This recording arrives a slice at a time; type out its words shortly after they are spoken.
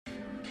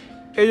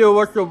Hey yo,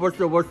 what's up,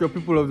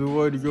 people of the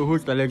world? It's your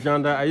host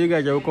Alexander. Are you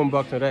guys welcome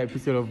back to another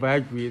episode of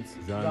Vibes with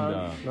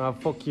Xander. Nah,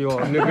 fuck you all,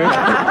 nigga.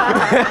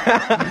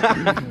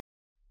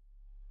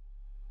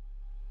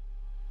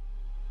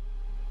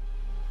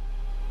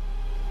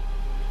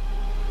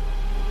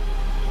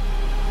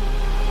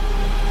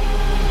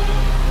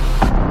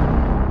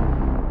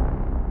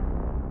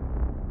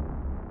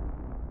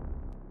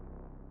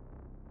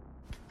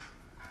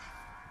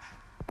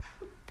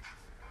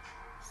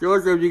 So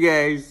what's up, you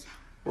guys?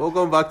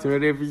 Welcome back to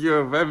another episode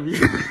of Vibes.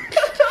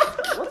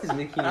 What is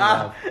making you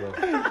laugh, bro?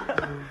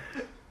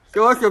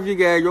 So what's up, you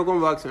guys?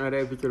 Welcome back to another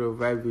episode of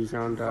Vibes with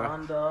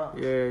Xander. Xander.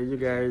 Yeah, you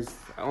guys.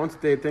 I want to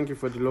say thank you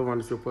for the love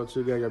and the support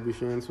you guys have been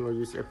showing towards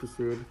this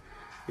episode.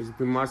 It's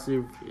been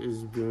massive.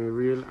 It's been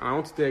real. And I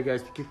want to tell you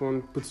guys to keep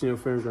on putting your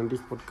friends on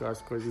this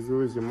podcast because it's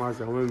always a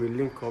matter when we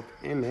link up.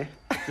 Innit?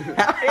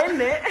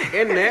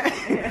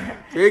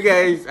 So you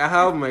guys, I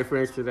have my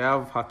friends today. I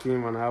have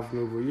Hakim and I have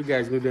Noble. You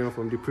guys know them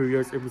from the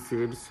previous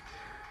episodes.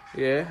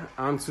 Yeah,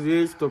 and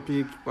today's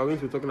topic, we're going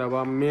to be talking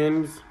about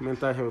men's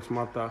mental health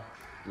matter.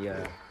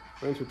 Yeah,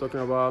 We're going to be talking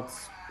about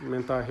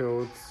mental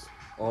health.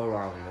 all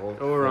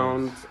round.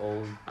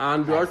 All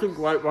And we're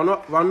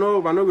not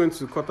going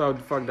to cut out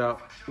the fact that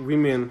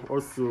women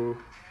also,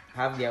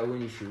 have their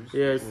own issues.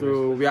 yeah.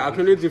 So we are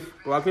acknowledging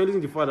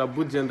the fact that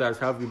both genders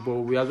have it, but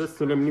we are just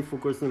solemnly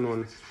focusing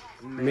on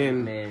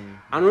men.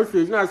 And also,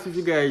 it's not as if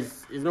you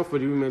guys, it's not for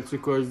the women too,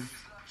 because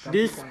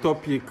this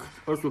topic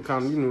also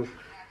can,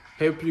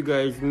 help you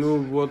guys know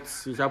what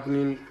is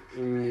happening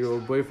in your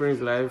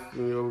boyfriend's life,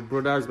 in your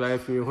brother's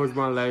life, in your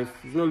husband's life.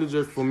 It's not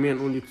just for men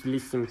only to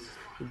listen.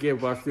 Okay,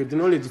 but so the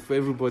knowledge is for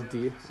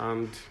everybody.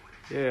 And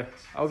yeah,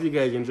 I hope you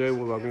guys enjoy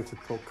what we're going to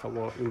talk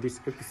about in this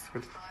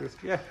episode.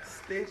 Yeah.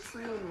 Stay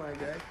tuned, my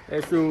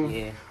guy. So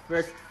Yeah.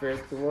 first,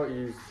 what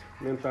is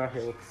mental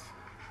health?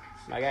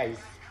 My guys.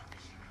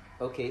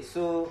 Okay,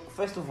 so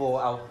first of all,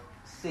 I'll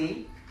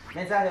say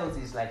mental health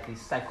is like the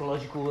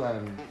psychological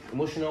and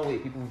emotional way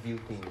people view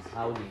things,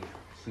 how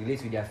they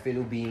relate with their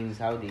fellow beings,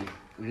 how they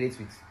relate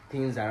with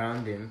things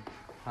around them,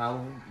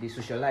 how they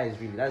socialize.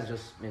 Really, that's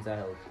just mental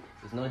health.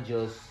 It's not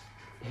just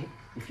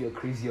if you're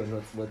crazy or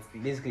not, but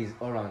basically it's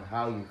all around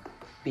how you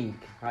think,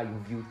 how you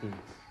view things.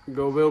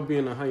 Your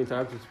well-being and how you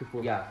interact with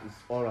people. Yeah, it's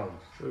all around.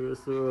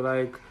 So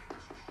like,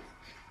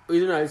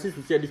 since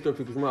we said this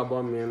topic is more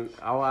about men,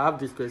 I have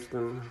this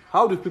question: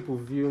 how do people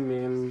view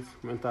men's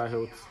mental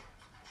health?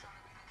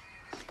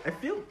 I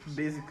feel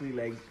basically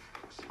like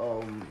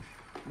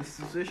the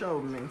situation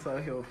of mental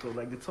health, or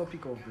like the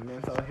topic of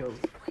mental health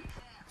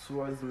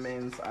towards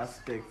men's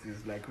aspect,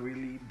 is like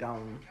really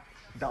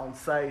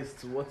downsized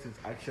to what it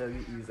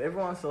actually is.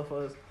 Everyone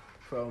suffers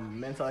from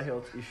mental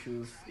health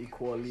issues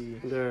equally.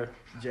 Yeah.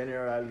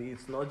 Generally,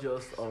 it's not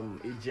just a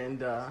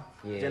gender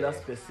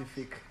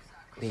specific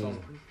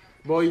Thing.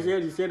 But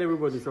you said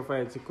everybody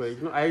suffers equally.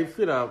 I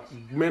feel that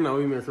men and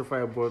women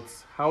suffer, but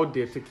how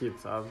they take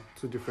it are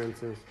two different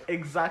things.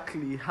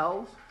 Exactly.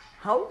 How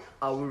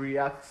I will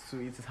react to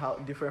it is how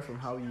different from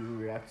how you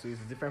react to it.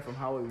 It's different from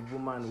how a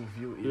woman will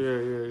view it.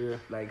 Yeah.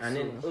 Like, And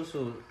so, then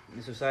also,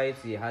 the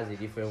society has a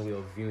different way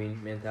of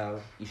viewing mental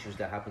issues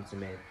that happen to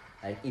men.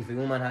 Like, if a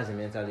woman has a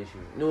mental issue,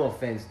 no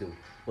offense though,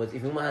 but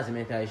if a woman has a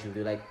mental issue,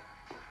 they're like,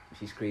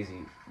 she's crazy,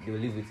 they'll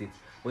live with it.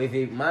 But if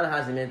a man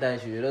has a mental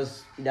issue, they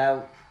just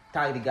either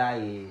tag the guy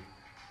a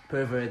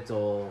pervert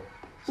or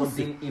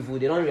something evil.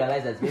 They don't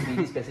realize that maybe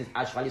this person is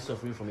actually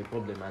suffering from a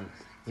problem and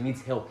he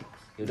needs help.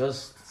 They'll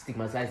just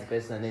stigmatize the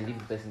person and then leave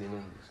the person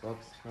alone. It's not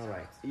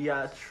right.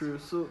 yeah, true.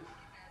 So,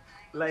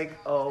 like,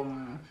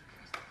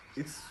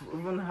 it's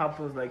even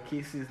happens like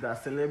cases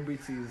that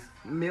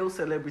male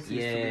celebrities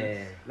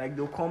today, like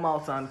they'll come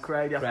out and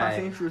cry. They're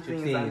passing through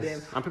things, and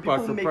then people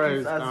are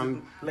surprised make it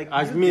and like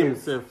as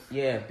memes.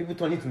 Yeah, people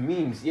turn it to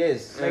memes.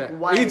 Yes, like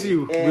why? Will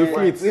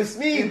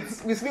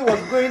Smith. Will Smith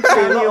was going through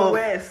a Kanye lot of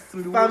West,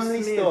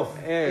 family Smith,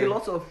 stuff. A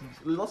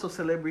lot of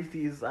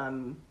celebrities,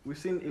 and we've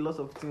seen a lot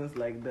of things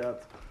like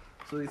that.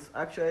 So it's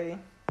actually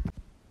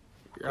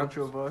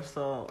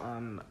controversial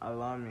and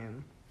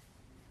alarming.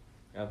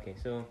 Okay,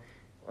 so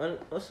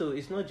also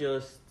it's not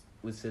just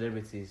with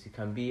celebrities. You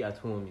can be at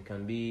home. You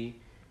can be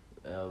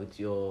with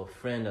your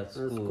friend at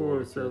school, or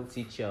with your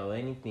teacher, or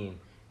anything.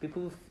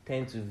 People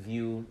tend to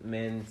view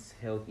men's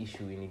health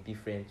issue in a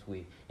different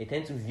way. They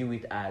tend to view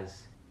it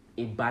as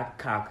a bad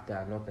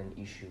character, not an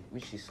issue,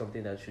 which is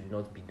something that should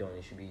not be done.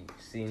 It should be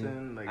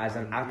seen Like as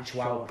an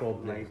actual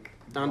problem.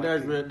 And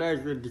that is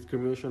where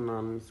discrimination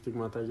and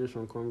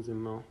stigmatization comes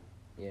in now.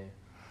 Yeah.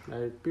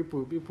 Like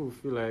people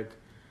feel like,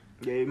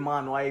 yeah,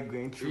 man, why are you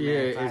going through?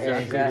 Yeah,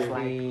 that?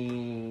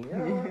 Exactly.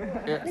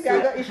 I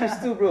got issues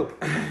too, bro.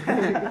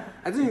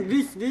 I think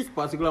this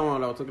particular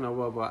one that I was talking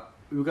about, but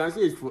you can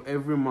say it's for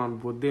every man,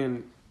 but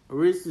then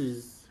race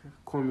is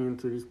coming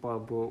into this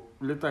part, but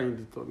later in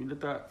the topic,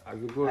 as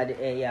we go, As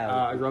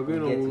we're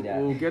going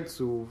we'll get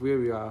to where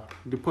we are,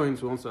 the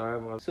point we want to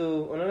arrive at.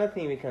 So another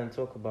thing we can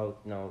talk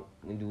about now,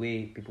 in the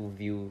way people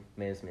view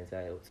men's mental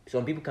health.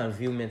 Some people can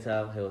view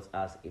mental health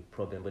as a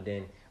problem, but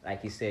then,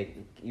 like you said,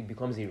 it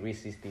becomes a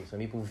racist thing. Some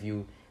people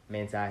view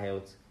mental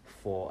health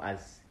for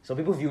as some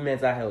people view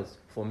mental health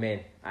for men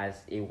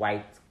as a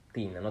white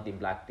thing and not a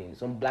black thing.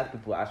 Some black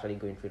people are actually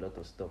going through a lot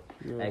of stuff.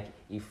 Yeah. Like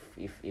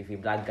if a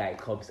black guy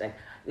comes and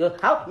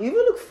how you even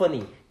look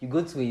funny. You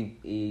go to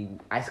a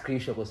ice cream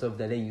shop or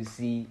something, and then you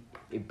see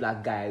a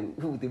black guy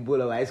with a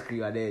bowl of ice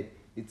cream, and then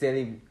you tell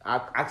him,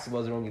 ask him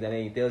what's wrong with it, and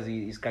then he tells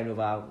you it's kind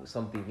of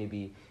something,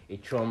 maybe a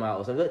trauma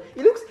or something.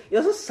 It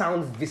also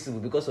sounds visible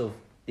because of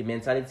the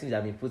mentality that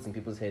have been put in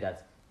people's head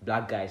that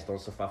black guys don't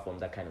suffer from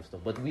that kind of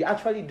stuff. But we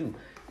actually do.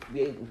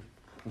 We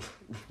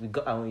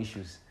got our own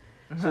issues.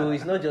 So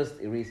it's not just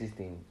a racist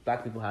thing.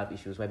 Black people have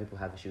issues, white people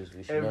have issues.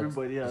 We should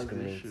Everybody not has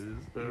discriminate. issues.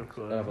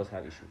 None of us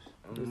have issues.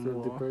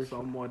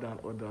 Some more than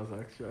others,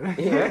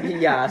 actually.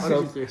 Yeah,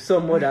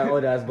 some more than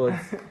others, but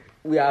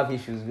we have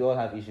issues. We all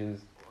have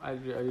issues. I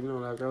know,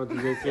 like, how to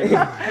get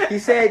it. He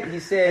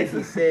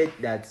said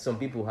that some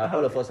people have,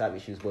 all of us have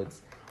issues, but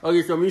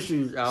Okay, some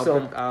issues are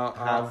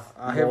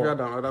heavier more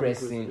than other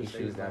pressing people's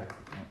issues than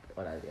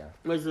others. Yeah.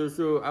 Like,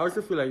 so I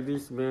also feel like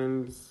this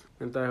men's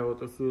mental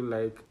health, also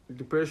like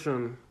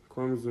depression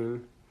comes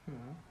in.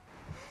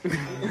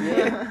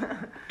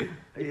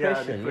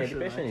 Depression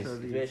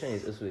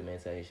is also a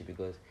mental issue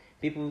because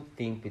people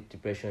think that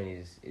depression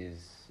is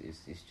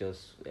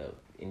just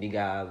a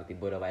nigga with a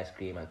bowl of ice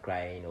cream and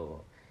crying,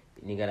 or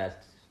a nigga that's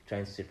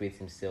trying to separate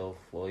himself,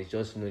 or it's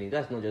just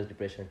that's not just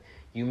depression.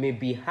 You may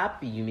be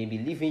happy, you may be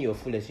living your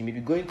fullest, you may be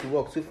going to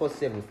work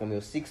 247 from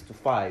your 6 to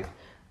 5,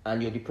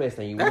 and you're depressed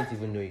and you won't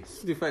even know it.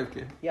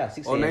 65K? Yeah,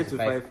 6 or 9 to to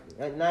 5.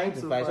 9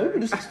 to 5. Some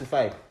people do 6 to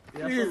 5.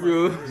 Please,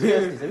 you.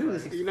 Seriously, some people do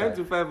 6 to 9 5.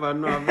 to 5 are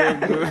not very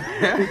good.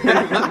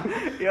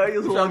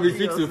 You Shall be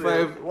 6 to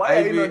 5. Why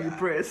are you not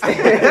depressed?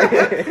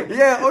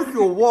 Yeah,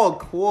 also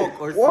walk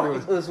also. Work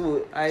is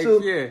also.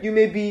 Yeah. You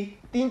may be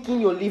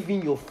thinking you're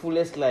living your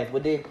fullest life,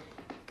 but then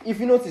if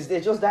you notice,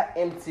 there's just that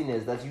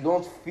emptiness that you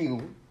don't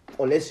feel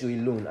unless you're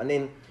alone, and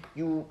then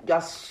you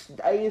just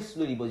dying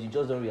slowly, but you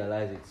just don't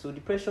realize it. So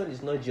depression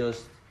is not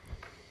just.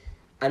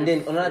 And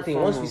then another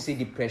thing, once we say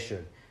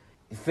depression,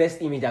 the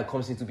first image that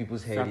comes into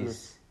people's head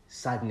is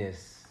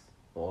sadness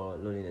or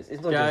loneliness.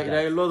 It's not just that.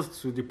 There are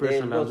lots to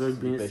depression than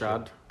just being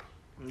sad.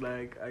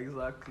 Like,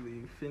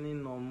 exactly,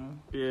 feeling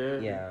numb. Yeah.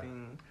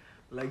 Everything.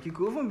 Like, you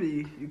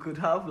could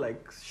have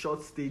like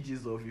short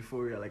stages of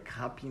euphoria, like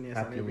happiness.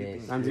 And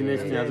everything. And the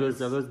next thing, you're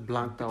just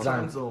blanked out.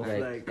 Tons of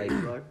like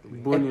exactly.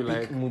 Bonnie, epic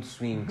like mood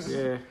swings.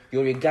 Yeah.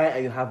 You're a guy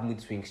and you have mood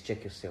swings.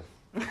 Check yourself.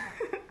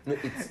 No,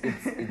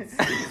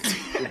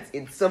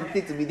 it's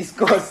something to be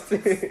discussed.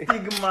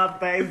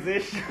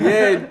 Stigmatization.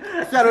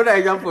 Yeah, see another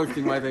example of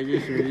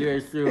stigmatization. Yeah,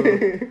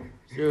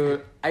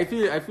 so I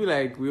feel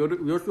like we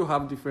also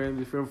have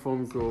different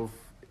forms of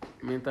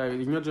mental.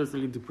 It's not just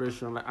really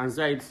depression. Like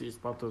anxiety is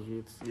part of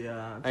it.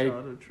 Yeah, like,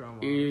 childhood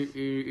trauma.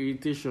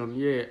 Irritation.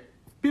 Yeah,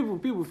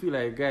 people feel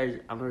like guys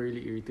are not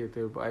really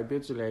irritated, but I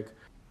bet you like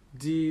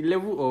the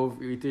level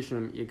of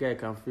irritation a guy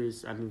can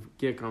face and a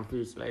girl can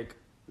face, like.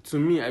 To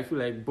me, I feel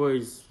like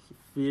boys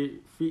feel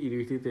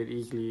irritated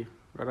easily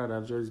rather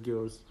than just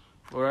girls,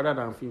 or rather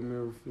than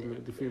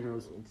the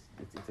females.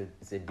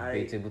 It's a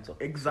debatable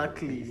topic.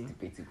 Exactly. It's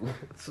debatable.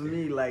 To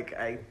me, like,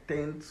 I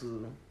tend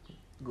to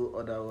go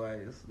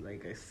otherwise.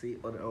 Like, I say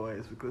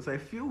otherwise because I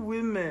feel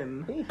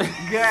women,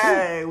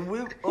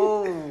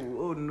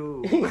 oh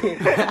no,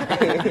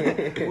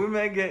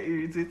 women get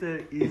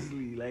irritated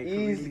easily. Like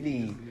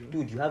easily.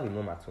 Dude, you have a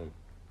mom at home.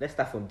 Let's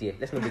start from there.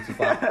 Let's not go too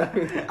far.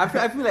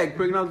 I feel like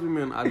pregnant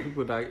women are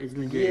people that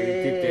easily get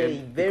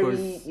irritated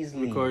very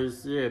easily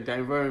because the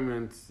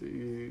environment.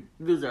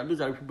 Those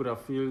are people that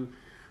feel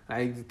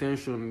like the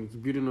tension is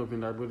building up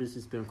in their body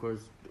system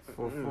because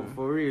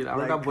for real,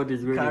 another body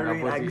is going in their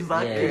body.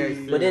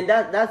 Exactly. But then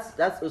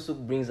that also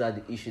brings out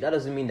the issue. That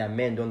doesn't mean that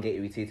men don't get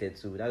irritated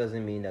too. That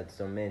doesn't mean that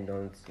some men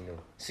don't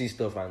see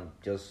stuff and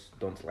just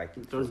don't like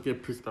it. Just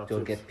get pissed at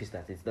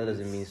it. That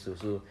doesn't mean so.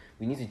 So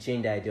we need to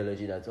change the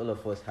ideology that all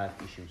of us have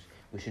issues.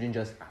 We shouldn't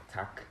just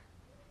attack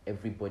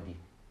everybody,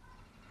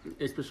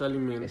 especially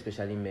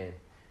men.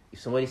 If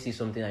somebody sees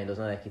something and he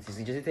doesn't like it, he's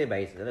irritated by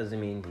it. That doesn't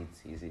mean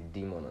he's a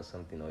demon or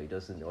something, or he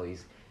doesn't, or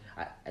he's,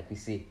 I could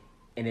say,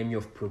 enemy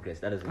of progress.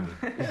 That doesn't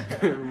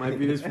mean my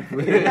village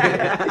people.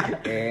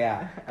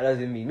 Yeah, that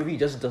doesn't mean maybe he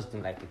just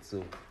doesn't like it.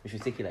 So we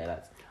should take it like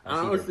that.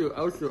 And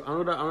also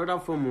another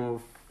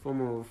form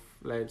of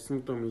like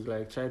symptom is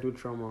like childhood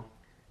trauma.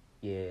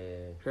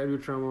 Yeah.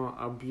 Childhood trauma,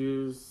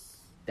 abuse,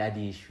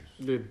 daddy issues.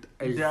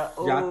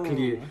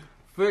 Exactly.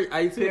 First,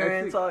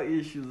 parental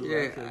issues.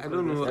 Yeah, I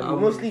don't know.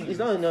 Mostly, it's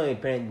not a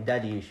parent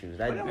daddy issues.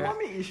 But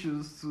mommy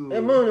issues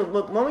too.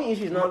 Mommy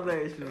issues not. Mother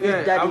issues.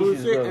 Yeah, daddy I would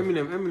issues, say bro.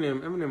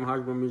 Eminem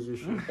has mommy's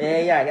issues.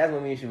 Yeah, he has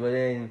mommy issues, but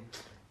then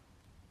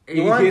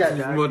He hates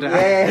his mother.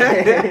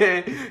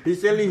 Yeah.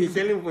 his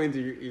selling point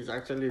is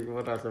actually his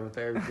mother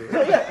sometimes.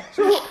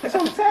 So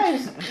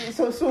sometimes,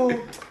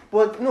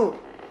 but no,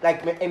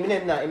 like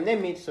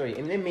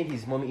Eminem made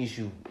his mommy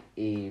issue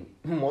a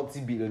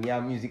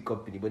multi-billionaire music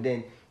company, but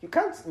then you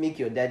can't make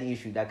your daddy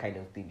issue that kind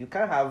of thing. You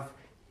can't have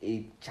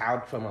a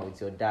child trauma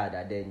with your dad,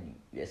 and then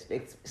you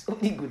expect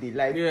something good in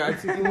life. Yeah, I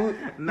think you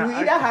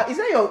either have, it's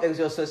not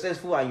you're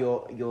successful and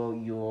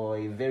you're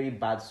a very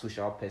bad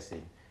social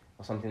person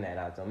or something like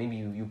that, or maybe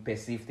you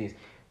perceive things.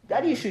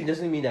 Daddy issue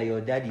doesn't mean that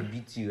your daddy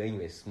beat you when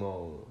you were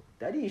small.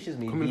 Daddy issues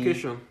may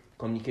communication. be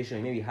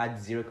communication. Maybe you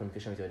had zero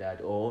communication with your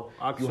dad, or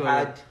Actually, you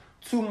had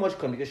too much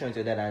communication with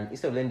your dad, and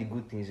instead of learning the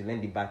good things, you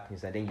learn the bad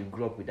things, and then you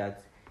grew up with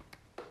that.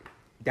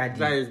 Daddy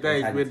that is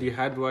where mentality. the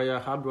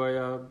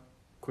hardwire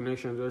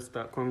connection just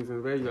comes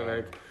in, where you're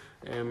like,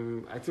 I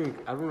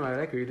don't know, I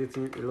like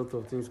relating a lot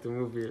of things to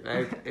movie.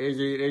 Like there's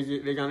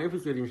an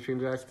episode in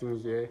Stranger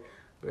Things here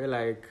where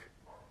like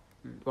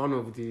one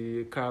of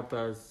the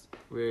characters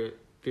where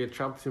they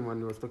trapped him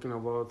and he was talking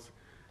about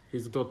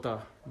his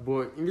daughter.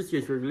 But in this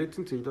case, we're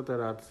relating to his daughter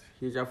that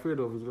he's afraid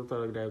of his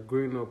daughter like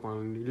growing up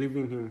and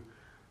leaving him,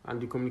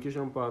 and the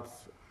communication part.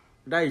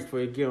 That is for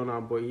a girl now,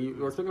 but he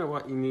was talking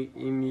about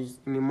in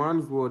a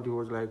man's world. He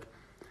was like,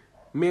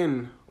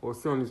 men or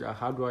sons are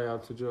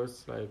hardwired to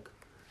just like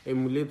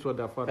emulate what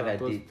their father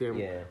taught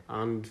them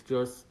and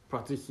just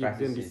practice it.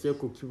 Then the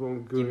circle keep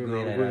on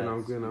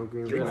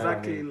going.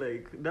 Exactly,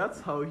 like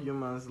that's how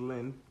humans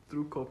learn,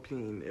 through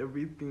copying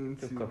everything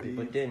to be.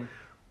 But then,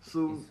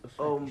 so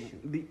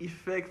the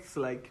effects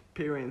like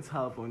parents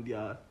have on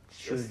their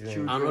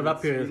children and other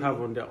parents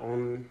have on their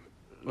own.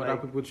 Other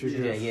people's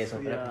children.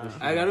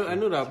 I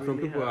know that some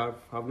really people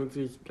have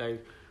noticed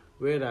like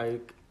where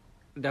like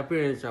their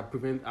parents are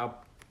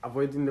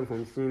avoiding them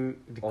from seeing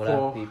the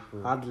core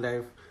hard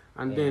life,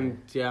 and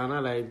then they are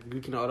not like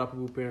looking at other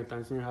people's parents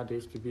and seeing how they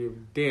used to be.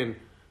 Then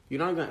you're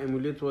not gonna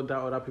emulate what that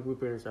other people's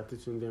parents are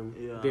teaching them.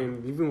 Yeah.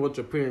 Then even what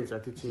your parents are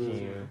teaching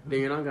you,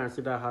 then you're not gonna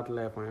see that hard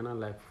life, and you're not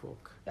like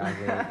fuck.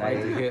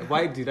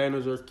 Why did I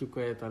not just keep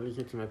quiet and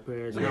listen to my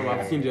parents? Now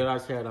I've seen the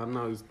other side, and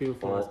now it's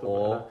painful.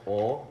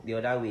 Or the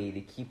other way,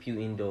 they keep you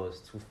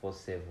indoors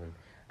 2-4-7,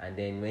 and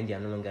then when they are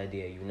no longer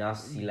there, you now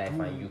see life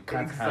and you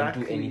can't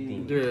do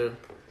anything. Yeah.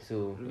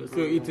 So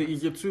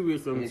it's a two-way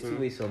something. It's a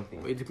two-way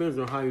something. It depends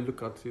on how you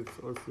look at it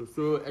also.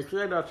 So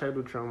especially that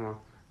childhood trauma,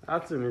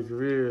 that thing is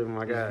real,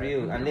 my guy. It's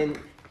real. And then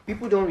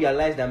people don't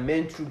realize that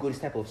men through go this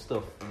type of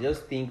stuff. They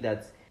just think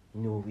that,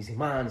 he's a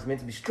man, he's meant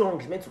to be strong,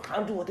 he's meant to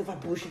handle whatever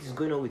bullshit is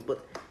going on with.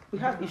 But we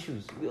have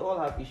issues. We all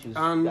have issues.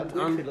 And, we are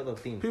going through a lot of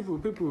things.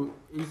 People,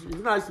 it's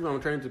not as if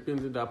I'm trying to paint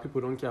it that people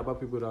don't care about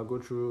people that go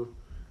through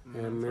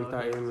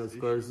mental illness.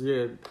 Because,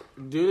 the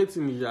only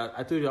thing is that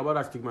I told you about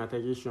that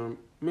stigmatization.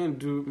 Men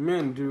do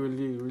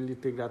really, really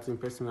take that thing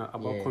personal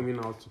about coming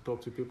out to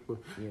talk to people.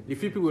 Yeah. The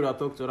few people that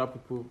talk to other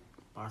people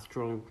are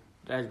strong.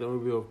 That's the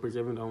only way of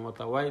preserving their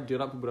matter. Why the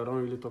other people that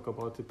don't really talk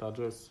about it are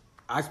just...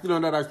 I still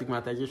under that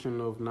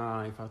stigmatization of,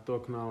 if I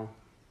talk now,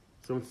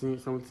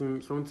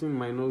 something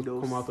might not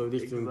come out of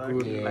this thing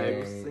good. Yeah.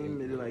 Like saying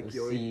maybe like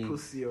you're a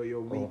pussy or you're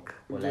weak.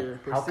 Or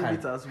like,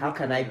 how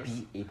can I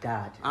be a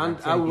dad? And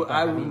I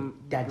will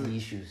daddy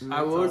issues.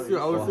 I will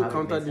also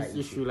counter this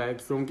issue. Like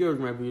some girls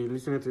might be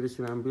listening to this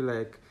and be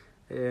like,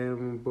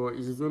 but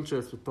it's his own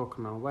choice to talk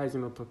now. Why is he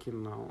not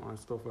talking now and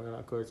stuff like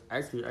that? Because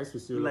I see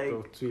a lot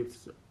of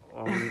tweets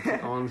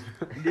on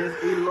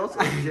there's a lot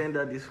of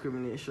gender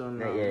discrimination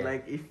now.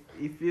 Like if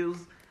it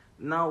feels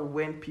now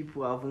when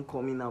people haven't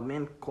coming out,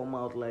 men come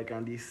out like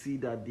and they see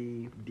that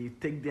they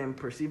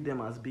perceive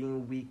them as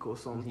being weak or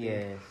something.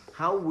 Yes.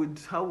 How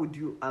would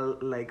you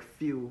like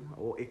feel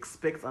or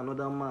expect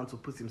another man to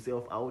put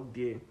himself out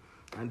there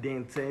and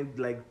then tend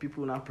like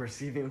people now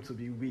perceive him to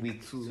be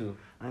weak too.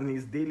 And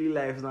his daily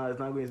life now is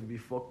not going to be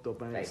fucked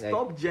up. And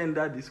stop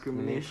gender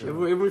discrimination.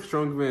 Even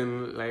strong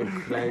men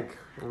like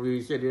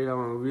we said the other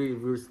one,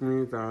 Will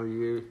Smith,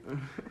 and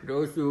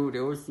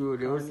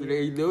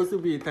they also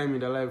be a time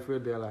in their life where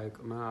they're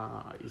like,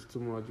 nah, it's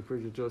too much. The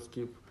pressure just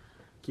keep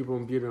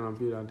on building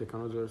and they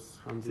cannot just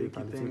handle it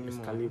and the thing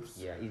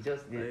escalates. Yeah, it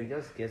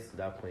just gets to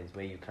that point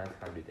where you can't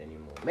handle it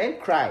anymore. Men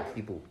cry,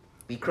 people.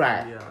 We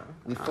cry. Yeah.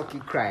 We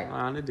fucking cry.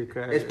 I know they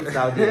cry. Let's put it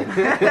out there.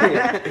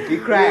 We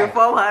cry. You're a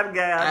hard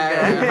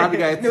guy. Hard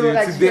guy to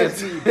death.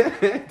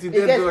 To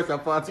death do us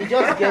apart. It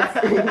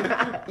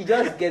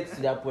just gets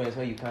to that point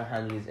where you can't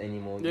handle it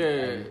anymore.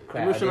 Yeah.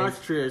 Emotional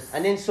stress.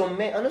 And then some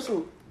men, and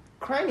also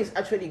crying is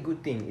actually a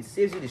good thing. It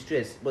saves you the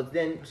stress. But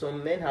then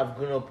some men have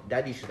grown up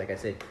daddy issues, like I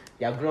said.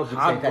 They have grown up with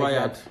the mentality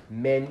that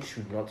men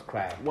should not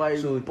cry. Why?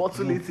 So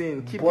bottle it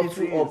in. Keep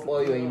bottle up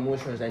all your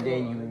emotions, and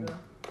then you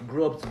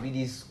grow up to be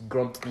this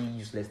grumpy,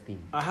 useless thing.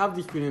 I have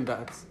this feeling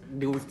that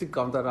they will still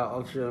counter that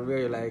option where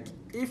you're like,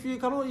 if you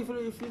think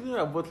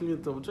about bottling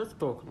it up, just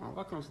talk, man.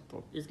 Why can't you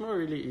talk? It's not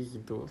really easy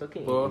though. It's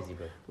okay, easy,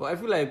 but I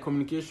feel like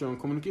communication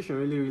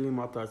really, really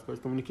matters because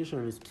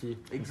communication is key.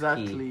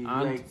 Exactly.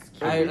 And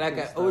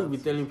I always be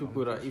telling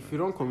people that if you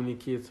don't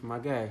communicate, my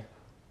guy,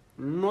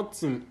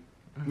 nothing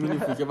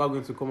meaningful is ever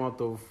going to come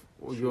out of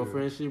your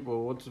friendship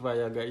or whatever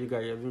you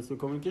guys are doing. So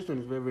communication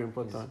is very, very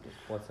important. It's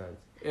important.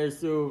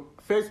 So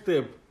first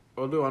step,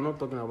 although I'm not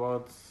talking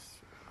about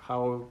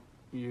how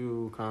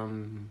you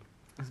can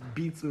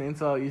beats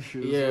mental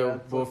issues. Yeah,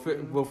 right?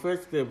 but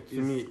first step to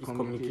Is me is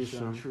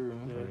communication. True.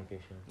 Yeah.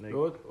 Communication. Like,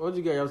 What do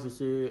you guys have to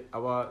say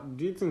about?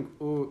 Do you think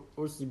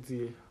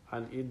OCD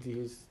and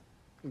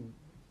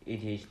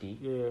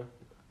ADHD.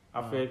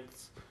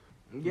 affects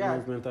yeah,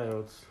 men's mental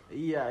health?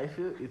 yeah. I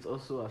feel it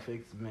also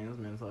affects men's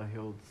mental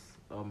health.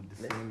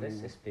 The same.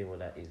 Let's explain what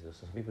that is.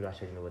 Also, some people don't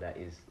actually know what that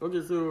is.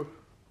 Okay, so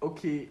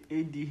Okay,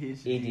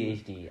 ADHD.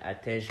 ADHD,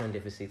 attention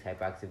deficit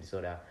hyperactive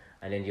disorder,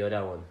 and then the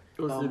other one,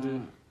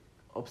 OCD.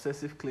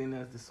 Obsessive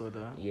cleanness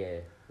disorder. yeah.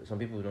 Some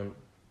people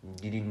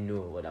didn't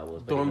know what that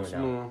was. But Don't they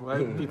know know,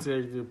 like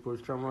PTSD,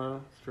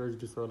 post-traumatic stress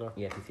disorder.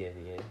 Yeah,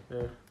 PTSD. Yeah.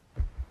 Yeah.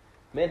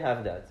 Men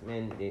have that.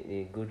 Men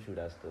they go through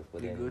that stuff.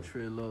 But They then, go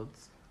through a lot.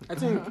 I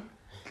think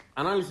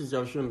analysis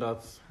have shown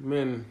that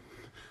men,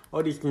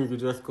 all these things we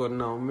just got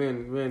now,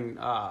 men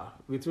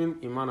between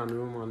a man and a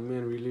woman,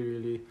 men really,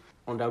 really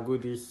undergo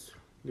this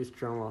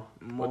trauma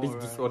More, or this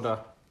right? disorder.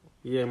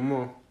 Yeah,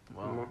 more.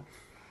 Wow. More.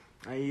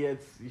 And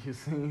yet you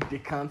see they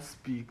can't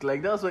speak.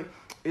 Like that's why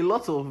a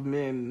lot of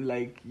men,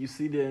 like you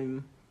see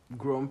them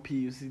grumpy,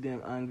 you see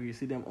them angry, you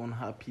see them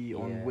unhappy, Yeah.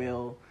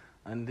 unwell,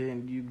 and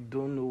then you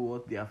don't know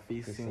what they are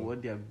facing,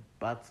 what they are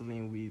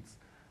battling with.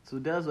 So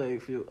that's why I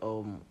feel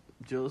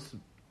just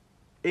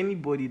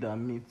anybody that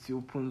meets you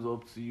opens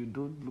up to you.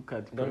 Don't look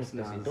at the don't person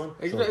listen, as don't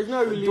It's judge.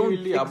 not really,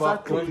 Don't about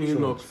exactly opening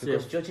Don't up. judge,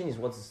 because Self. judging is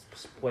what's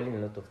spoiling a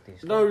lot of things.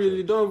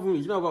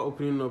 It's not about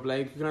opening up.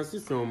 Like you can see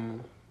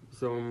some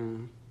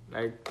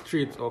like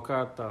traits or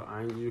character,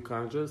 and you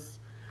can just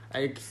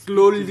like the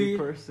slowly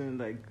person,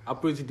 like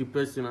approach the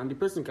person, and the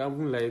person can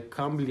even like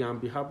calmly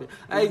and be happy.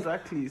 Like,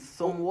 exactly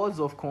some words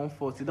of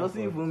comfort. It doesn't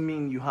even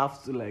mean you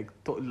have to like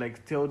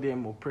tell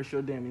them or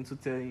pressure them into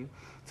telling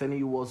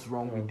you what's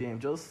wrong with them.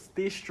 Just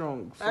stay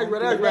strong. Like,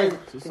 Something that's like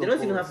right. to They don't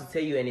even support. have to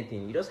tell you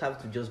anything. You just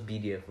have to just be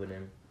there for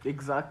them.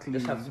 Exactly. You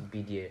just have to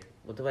be there,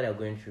 whatever they're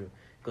going through.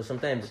 Because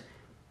sometimes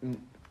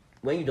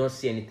when you don't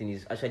say anything,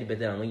 it's actually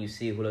better than when you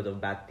say a whole lot of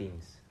bad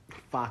things.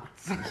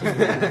 Facts.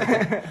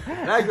 like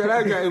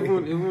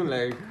even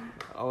like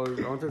I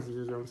wanted to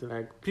say something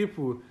like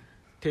people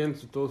tend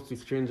to talk to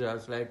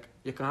strangers. Like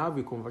you can have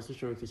a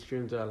conversation with a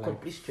stranger, like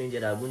Complete stranger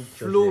that won't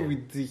judge flow them.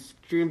 with the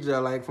stranger,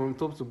 like from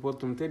top to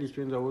bottom. Tell the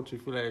stranger what you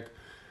feel like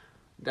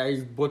that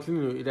is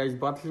battling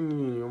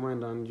you in your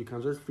mind, and you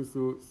can just feel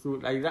so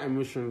like that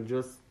emotion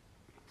just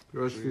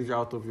rushes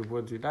out of your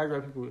body. That's why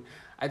people.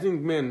 I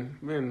think men,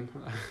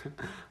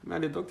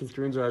 they talk to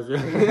strangers.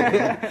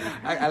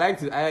 I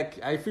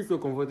feel so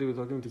comfortable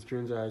talking to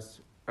strangers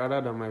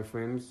rather than my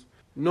friends.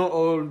 Not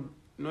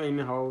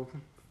anyhow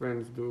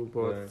friends do,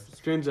 but Yeah.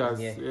 strangers,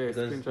 because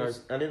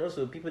strangers. and then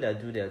also people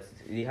that do that,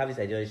 they have this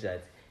ideology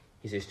that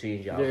he's a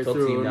stranger. Yeah, I'll talk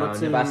so to him now. I'll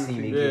nothing- never see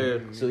him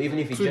again. yeah. So even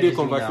if he 2-day judges me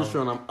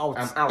conversation, now, I'm out.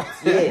 I'm out.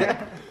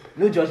 Yeah,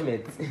 no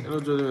judgment. No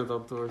judgment at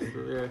all. So,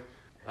 yeah.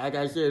 Like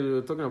I said, we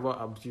were talking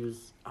about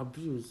abuse.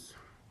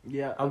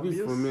 Yeah. Abuse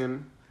for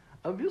men.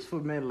 Abuse for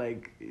men,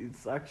 like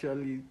it's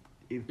actually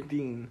a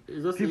thing.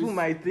 It's just People it's-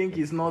 might think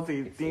it's not a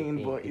It's a thing,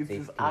 thing, but it's it a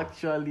is thing.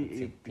 actually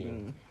It's a a thing.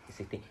 thing. It's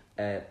a thing.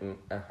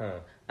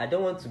 I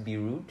don't want to be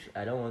rude.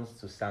 I don't want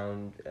to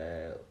sound.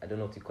 I don't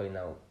know what to call it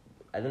now.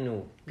 I don't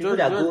know people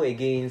that go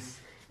against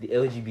the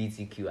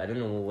LGBTQ. I don't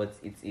know what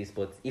it is,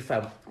 but if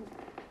I'm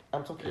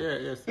talking. Yeah,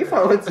 yes. If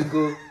I want to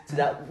go to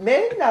that,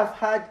 men have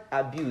had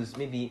abuse.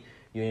 Maybe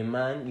you're a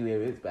man, you were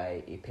raped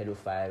by a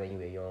pedophile when you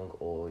were young,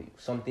 or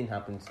something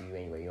happened to you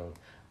when you were young,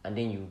 and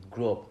then you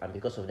grow up, and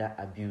because of that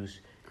abuse,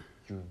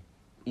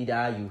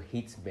 you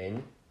hate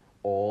men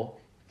or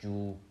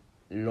you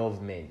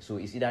love men. So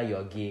it's either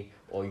you're gay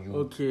or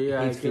you I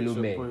hate get fellow your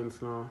men.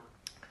 point now.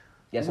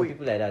 There are some Wait.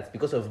 people like that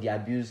because of the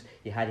abuse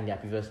they had in their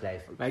previous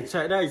life. Like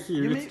that is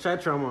You it's mean-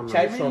 child trauma. Now.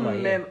 Child I trauma,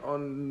 mean yeah. men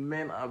on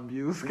men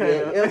abuse, Yeah,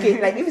 kind of.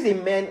 okay, like if it's a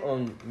men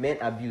on men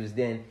abuse,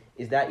 then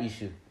is that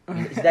issue?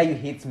 Is that you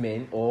hate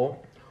men or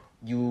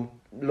you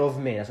love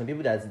men? There are some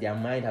people that their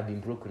mind have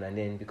been broken, and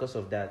then because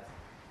of their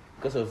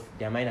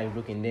mind have been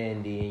broken,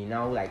 then they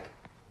now like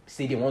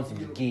say they want to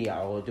be gay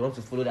or they want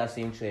to follow that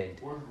same trend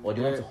or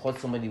they want to hurt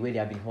somebody where they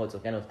have been hurt or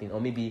kind of thing,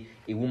 or maybe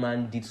a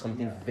woman did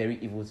something very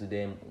evil to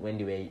them when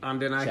they were And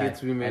then I child,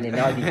 hate women. and then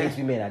now they hate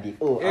women and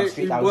I'm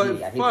straight out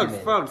gay, I hate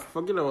women. Facts.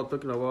 Forget about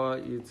talking about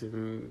it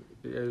in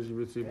the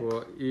LGBT,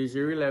 but it's a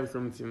real life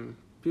something.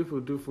 People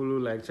do follow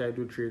like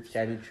childhood traits,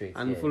 Childhood traits,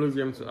 and yeah. it follows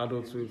them to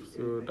adulthood.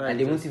 So that And is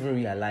they won't just- even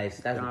realize.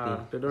 That's the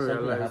thing. they don't Something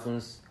that realize.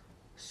 happens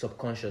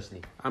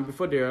subconsciously. and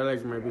before they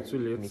realize, it might be too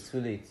late. It's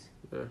too late.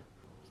 Yeah.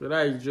 So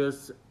that is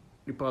just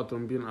the part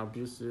on being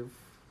abusive.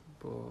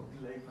 But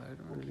I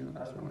don't really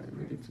understand why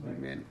we need to be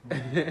men.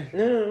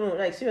 No.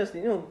 Like seriously,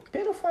 men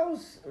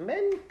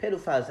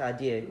pedophiles are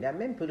there. There are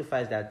men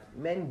pedophiles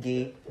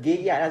gay.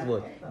 Yeah, that's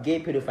what gay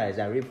pedophiles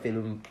that rape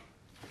fellow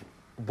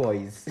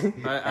boys.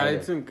 I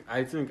think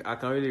I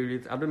can really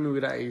relate. I don't know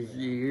whether it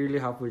really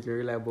happens in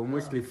real life, but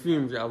mostly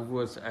films I've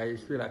watched, I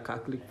feel like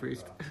Catholic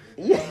priest.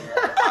 Yeah.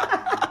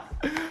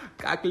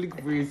 Catholic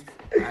priest,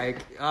 like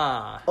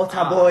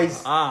Otter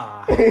boys.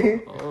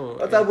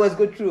 Other boys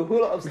go through a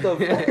whole lot of stuff.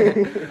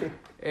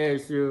 Yeah,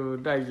 so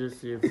that's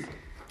just it.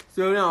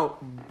 So now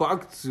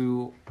back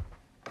to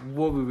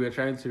what we were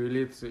trying to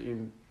relate to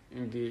in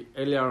the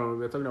earlier on. We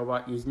were talking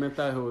about is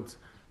mental health.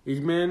 Is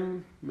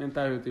mental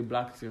health a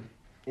black thing?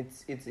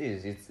 It's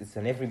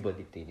an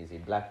everybody thing. It's a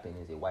black thing.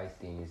 It's a white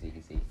thing.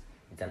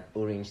 It's an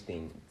orange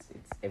thing.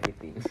 It's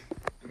everything.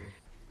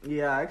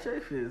 Yeah, actually,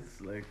 if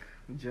it's like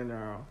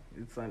general,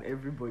 it's an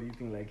everybody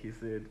thing, like he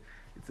said.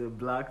 It's a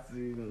black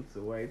thing, it's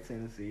a white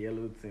thing, it's a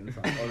yellow thing, it's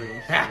an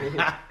orange thing.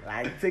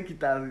 Like, take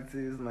it as it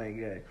is, my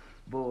guy.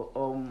 But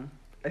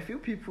I feel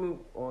people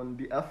on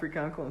the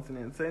African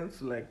continent tend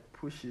to like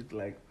push it,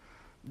 like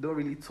don't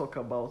really talk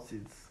about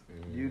it.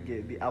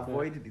 They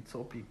avoid the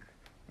topic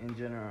in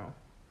general.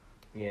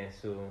 Yeah.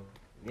 So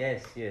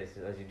yes.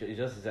 As you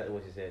just exactly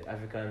what you said.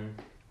 African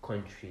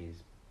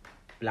countries,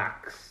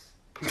 blacks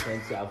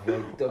tend to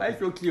avoid the Why topic.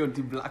 so clear on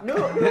the black? No,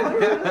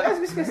 let's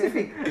be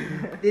specific.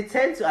 They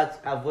tend to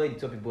avoid the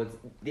topic, but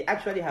they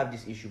actually have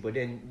this issue. But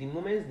then the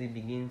moment they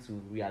begin to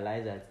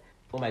realize that,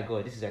 oh my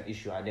God, this is an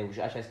issue, and then we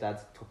should actually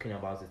start talking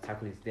about it,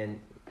 tackle it, then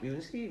we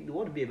will see the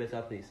world will be a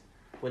better place.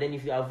 But then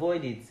if you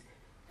avoid it,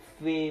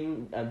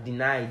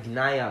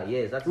 denial,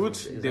 yes, that's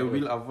Which is they that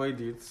will word? avoid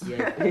it.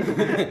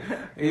 Yeah.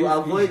 You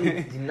avoid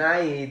it, deny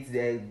it.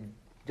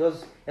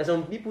 There's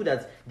some people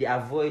that they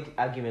avoid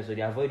arguments or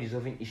they avoid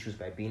resolving issues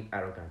by being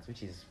arrogant,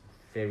 which is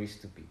very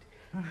stupid.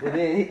 But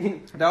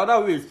then There are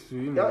other ways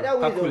to there are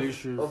other tackle ways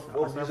issues. of aside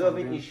from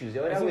resolving them. issues.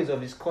 There are I other think- ways of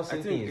I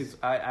discussing think things.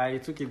 I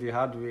took it the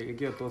hard way. A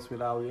girl taught me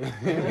that way.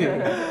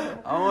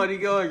 The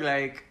girl was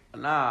like,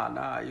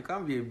 nah, you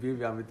can't be a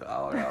baby and be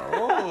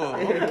oh,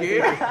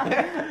 okay.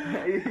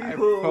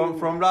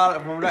 From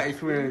that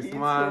experience,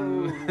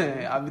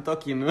 man, I'll be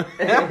talking.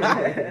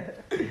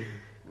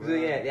 So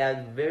yeah, there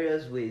are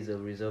various ways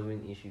of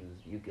resolving issues.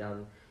 You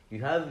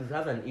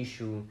have an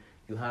issue,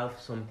 you have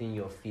something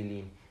you're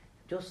feeling,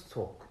 just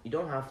talk. You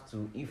don't have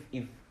to if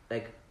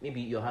like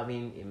maybe you're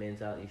having a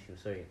mental issue.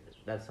 Sorry,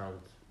 that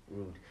sounds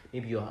rude.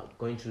 Maybe you're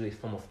going through a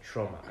form of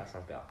trauma. That's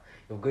not bad.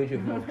 You're going through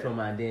a form of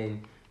trauma, and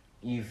then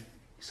if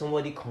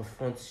somebody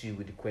confronts you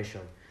with the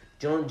question,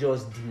 don't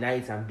just deny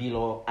it and be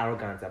all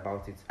arrogant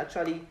about it.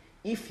 Actually,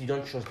 if you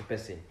don't trust the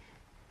person,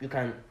 you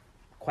can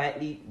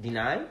quietly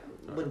deny,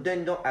 but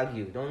then don't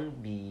argue.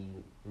 Don't be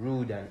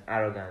rude and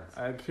arrogant.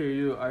 I hear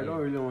you. I don't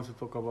really want to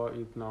talk about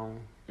it now.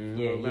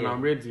 When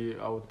I'm ready,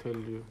 I'll tell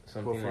you.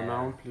 Something but for like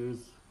now, that.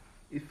 please.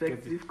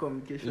 Effective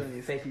communication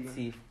is key.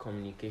 Effective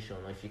communication.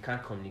 Or if you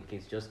can't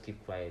communicate, just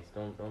keep quiet.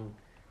 Don't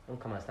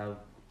come and start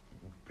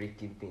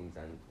breaking things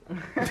and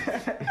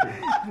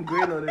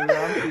Going on a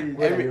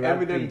rampage.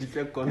 Evident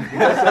second.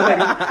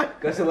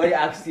 because somebody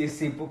asked you a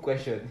simple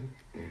question.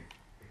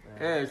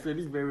 Yeah, so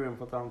this is very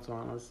important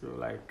one also.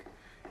 Like,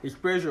 is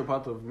pressure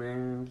part of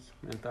men's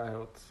mental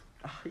health?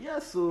 Yeah,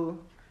 so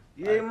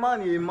you're a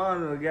man,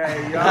 oh, guy.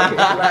 You have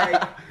to,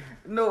 like,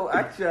 no,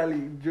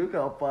 actually, joke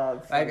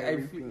apart. Like, I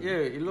feel,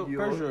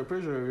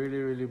 pressure really,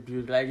 really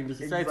build. Like, in the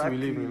society we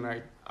live in, Exactly.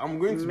 like, I'm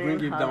going to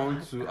bring it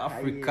down to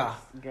Africa,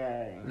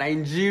 Guy.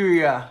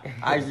 Nigeria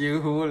as a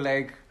whole.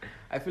 Like,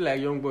 I feel like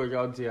young boys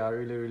out there are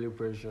really, really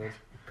pressured.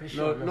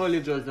 Pressure. Not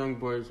only just young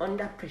boys.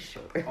 Under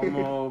pressure.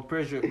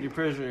 The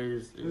pressure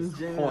is In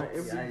general, hot.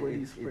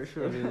 everybody's it's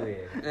pressure.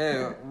 everywhere.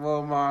 Yeah,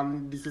 well,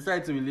 man, the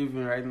society we live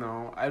in right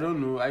now, I don't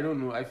know.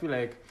 I feel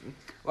like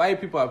why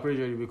people are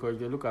pressured because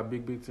they look at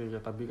big things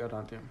that are bigger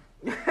than them.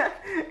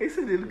 They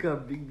say they look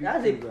at big That's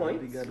a things that are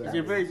point. bigger than It's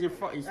them.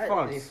 it's That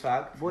facts. is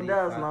fact. But It's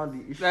that's fact. now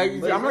the issue.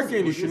 Like, But I'm not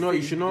saying Would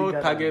you should not bigger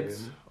than target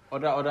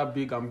them? other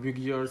big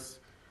ambiguous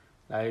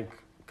like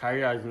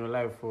careers in your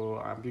life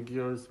or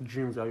ambiguous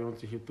dreams that you want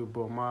to hit to.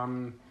 But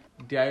man,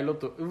 there are a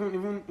lot of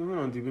even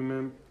on the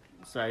women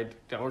side,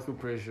 there are also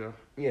pressure.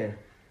 Yeah.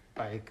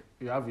 Like,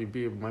 you have a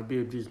babe, my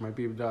babe this, my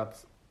babe that.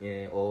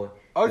 Yeah. Or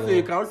Also,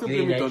 you can also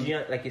you're blame a it on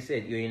Nigerian, like you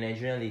said, you're a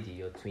Nigerian lady.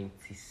 You're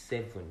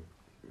 27.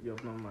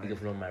 You've not mind.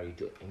 You've not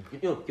married.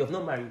 You've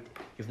not married.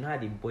 You've not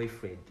had a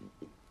boyfriend.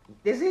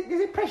 There's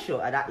a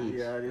pressure at that age.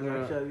 Yeah, there's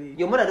Yeah. actually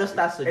Your mother just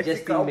starts ethical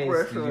suggesting men to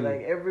pressure, you.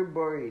 like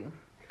everybody.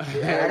 At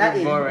that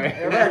age, Boring.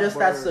 your mother just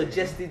starts Boring.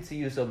 suggesting to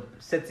you some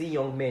certain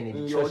young men in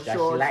In the your church that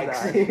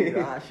she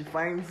likes. she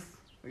finds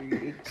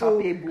a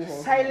So capable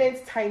husband.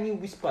 silent, tiny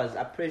whispers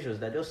are pressures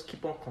that just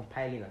keep on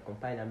compiling,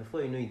 and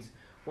before you know it,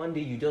 one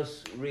day you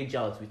just rage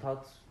out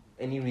without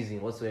any reason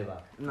whatsoever.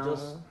 You No.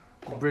 just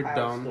Break compile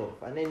down.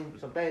 stuff, and then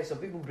sometimes some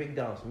people break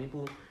down. Some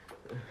people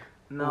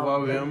Now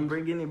Overwhelmed.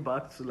 bringing it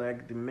back to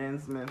like the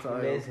men's mental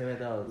men's health,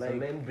 mental health, like some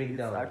men break it's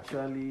down.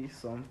 actually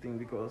something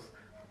because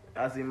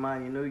as a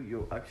man, you know,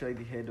 you're actually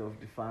the head of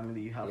the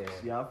family. You have Yeah.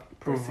 you have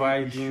pressing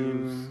Providing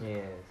issues.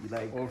 Yes. You,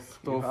 like of you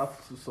stuff.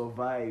 have to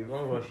survive.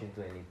 Don't rush into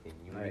anything.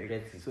 You Like,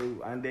 regret it. so,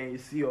 and then you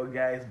see your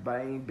guys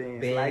buying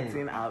Benz, Benz.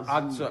 lighting out.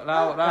 Actually,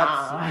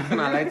 that's kind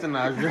of lighting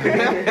us.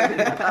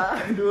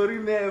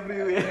 Dorime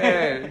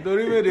everywhere. Yeah, don't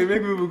even they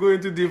make people go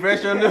into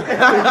depression.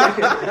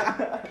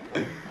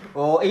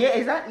 Oh yeah,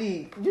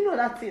 exactly. You know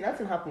that thing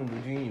happened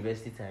during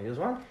university time. There was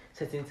one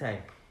certain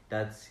time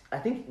that I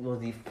think it was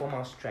the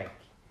formal strike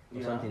or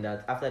Yeah. something,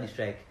 that after the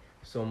strike,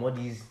 some of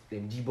these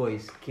G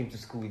boys came to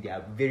school with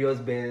their various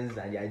Benz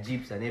and their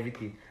Jeeps and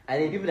everything.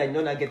 And then people that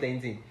did not get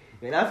anything,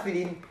 you're not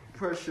feeling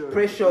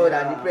pressured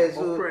and depressed.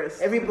 So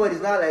oppressed. everybody's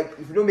not like,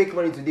 if you don't make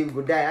money today, we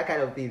go die. That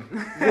kind of thing.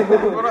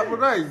 But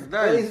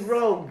that It's is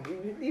wrong.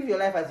 Live your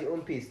life at your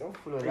own pace. Don't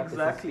follow that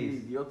Exactly.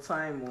 person's pace. Your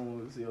time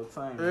was your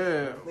time.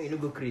 yeah. No, you don't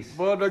go crazy.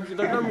 But it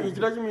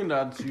doesn't mean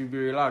that you be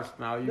relaxed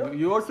now.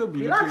 You also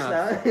be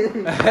Relax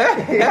looking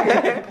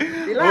at.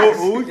 now. Relax.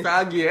 Oh,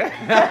 saggy.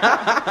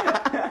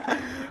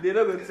 They're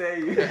not gonna tell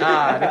you. They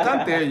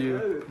can't tell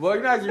you. But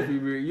you know,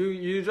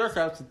 if you just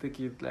have to take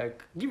it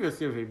like give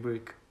yourself a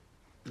break.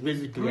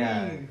 Basically,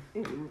 Yeah.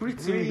 breathe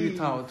in,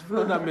 breathe out.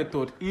 Follow that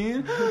method.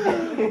 In,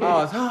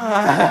 out.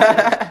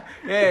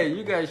 Yeah,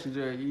 you guys should.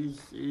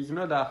 It's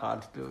not that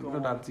hard though. It's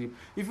not that deep.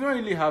 If you don't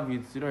really have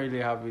it, you don't really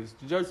have it.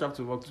 You just have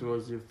to work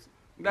towards it.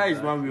 That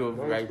is one way of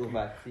Don't like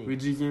overthink.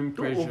 reducing Don't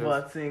pressure.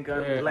 overthink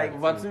and Yeah, like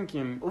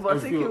overthinking.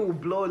 overthinking will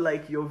blow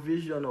like your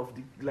vision of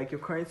the like your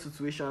current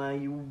situation,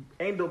 and you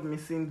end up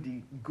missing the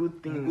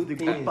good things, the good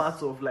things.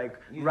 parts of like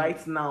You-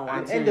 right now. You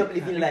And end up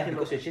living life thinking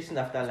because you're chasing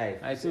after life.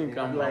 I think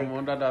I'm Like,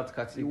 under that you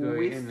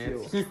category. waste Innit?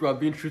 your- Since we are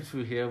being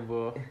truthful here,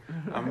 but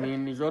I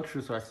mean, it's all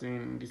truth we're saying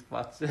in this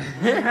part.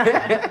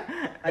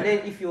 And then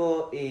if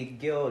you're a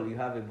girl, you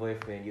have a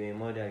boyfriend, you're a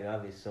mother, you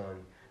have a son,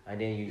 and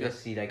then you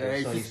just see like your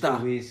a son sister. is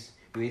always,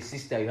 you're a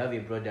sister, you have a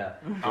brother,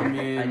 I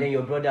mean, and then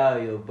your brother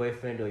or your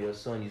boyfriend or your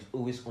son is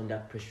always under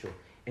pressure.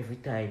 Every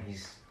time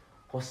he's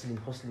hustling.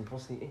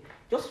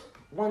 Just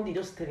one day,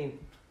 just tell him,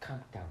 calm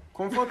down.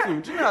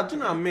 comforting. Do you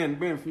know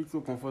men feel so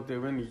comforted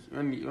when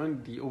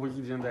the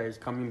opposite gender is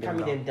calming them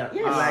Calming down? them down.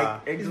 Yes,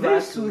 Ah. it's very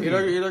exactly.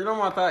 soothing. It doesn't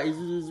matter.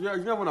 It's not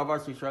even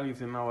about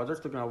sexuality now. We're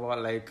just talking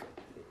about like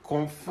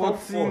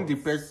comforting Comfort. the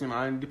person,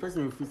 and the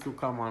person will feel so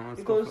calm and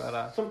Because stuff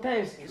like that.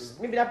 sometimes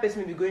maybe that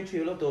person may be going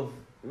through a lot of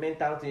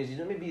mental things.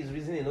 Maybe he's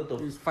reasoning a lot of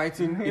He's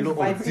fighting a He's lot of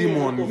fighting a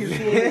lot of demons.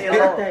 things A at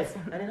lot. that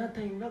time. And another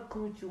time, you're not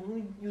coming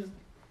to use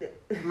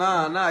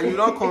Nah, you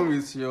don't come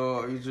with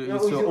your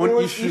your own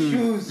own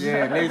issues.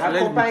 Yeah, let's And be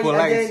combine-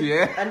 polite, and then,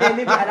 yeah. And then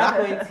maybe at that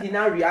point he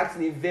now reacts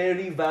in a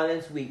very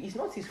violent way. It's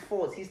not his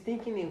fault. He's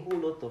thinking a whole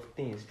lot of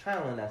things. Try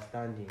and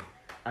understand him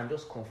and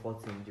just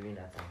comfort him during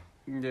that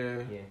time.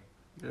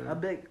 Yeah. I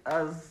beg,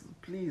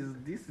 please,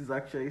 this is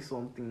actually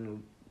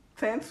something.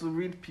 Tend to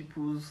read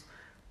people's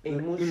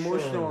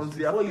emotions,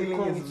 their before you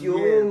come feelings. with your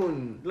Yeah.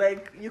 own.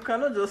 Like, you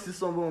cannot just see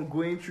someone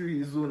going through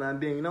his own and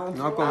then you know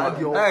Now add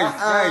your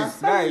that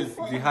is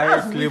the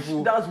highest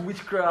level. That's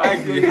witchcraft.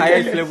 That's the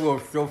highest level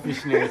of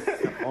selfishness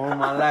on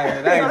my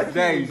life. That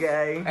Exactly,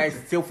 guy. is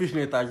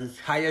selfishness at its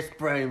highest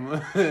prime.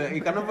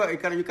 you can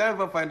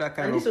never find that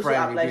kind And this of also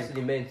prime applies to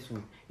again. the men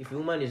too. If a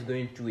woman is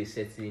going through a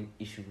certain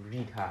issue,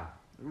 read her.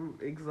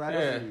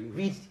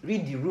 Exactly.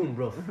 Read the room,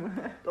 bro.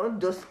 Don't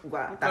just go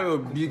Tell attack. your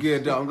big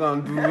head I'm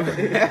gonna do.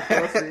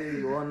 Just say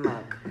you want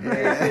knock.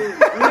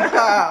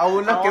 I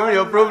will not carry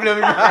your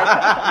problem.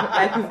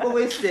 Like we've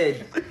always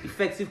said,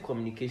 effective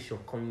communication.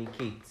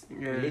 Communicate.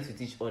 Yeah. Relate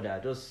with each other.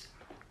 Just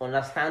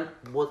understand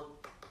what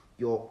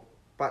your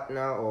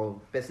partner or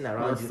person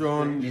around Your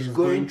son you is is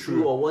going going through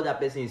through. or what that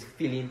person is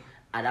feeling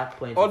at that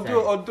point in time.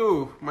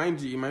 Although, mind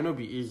you, it might not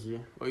be easy,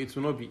 or it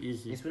will not be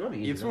easy. It will not be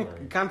easy, don't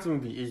worry. It can't even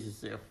be easy,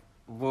 self.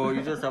 But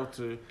you just have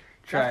to You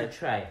try. have to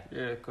try.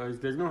 Yeah, because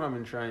there's no harm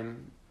in trying.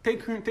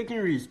 Taking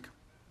risk.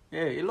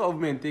 Yeah, a lot of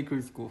men take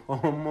risk.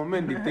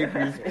 Men they take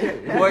risk.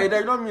 But it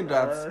does not mean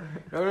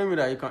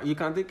that you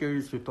can take a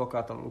risk to talk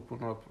out and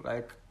open up.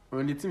 Like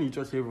when the thing you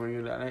just have on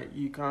you, like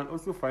you can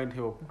also find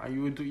help, and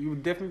you will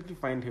definitely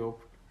find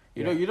help.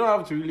 You know, you don't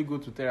have to really go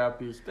to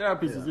therapist.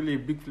 Therapist is really a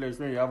big flex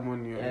when you have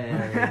money.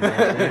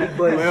 Big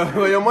boys.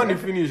 When your money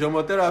finish,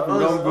 your therapy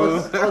don't go.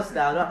 Us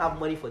that don't have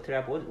money for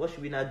therapy, what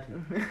should we not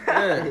do?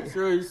 Yeah,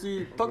 so you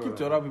see, talking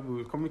to other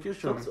people,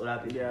 communication. Talk to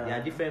other people. Yeah. There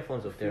are different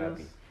forms of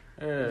therapy.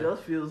 It Yeah.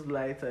 just feels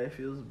lighter. It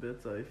feels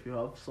better if you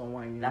have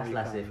someone you That's know you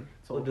last can safe.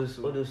 talk All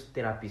to. those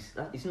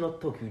therapists. It's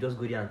not talk. You just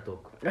go there and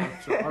talk.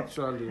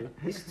 Actually,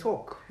 It's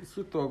talk. it's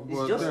to talk, It's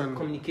but just then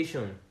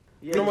communication.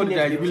 Yeah, Somebody Making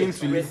that them is willing able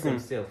to express listen.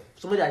 themselves.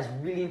 Somebody that is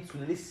willing to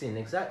listen,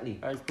 exactly.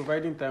 it's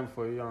providing time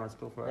for you and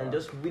stuff like And that.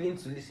 just willing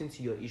to listen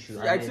to your issue.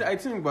 See, I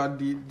think, but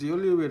the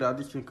only way that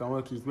this thing can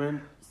work is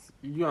when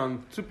you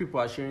and two people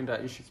are sharing their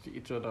issues to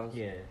each other.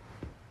 yeah.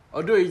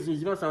 Although it's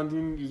not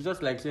sounding, it's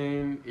just like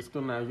saying a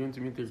stoner is going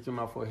to meet a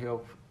stoner for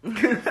help.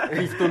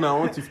 This stoner I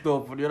want to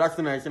stop. The other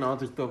stoner is saying I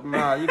want to stop.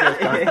 Nah, you guys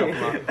can't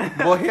stop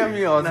now. But hear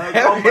me out.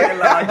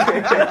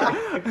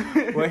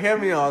 But hear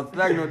me out.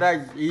 Like,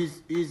 that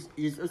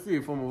is also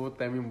a form of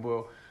timing.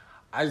 But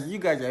as you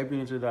guys are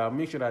helping each other,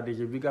 make sure that there's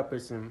a bigger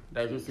person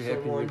that is also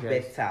helping Someone you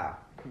guys. better.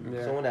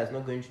 Yeah. Someone that's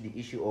not going through the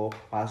issue or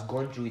has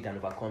gone through it and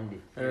overcome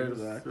it.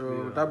 Yes,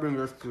 so that brings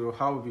us to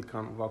how we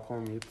can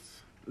overcome it.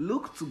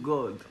 Look to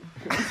God.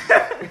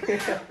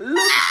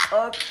 Look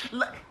up,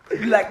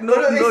 like no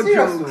it's serious,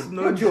 jokes, though.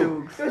 no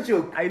jokes. No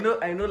joke. I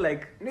know,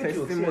 like No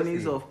joke, testimonies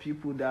seriously. of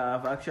people that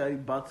have actually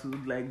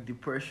battled like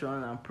depression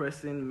and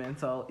pressing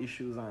mental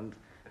issues, and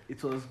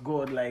it was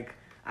God. Like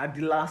at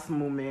the last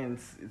moment,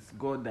 it's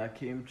God that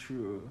came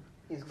through.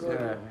 It's good.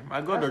 Yeah.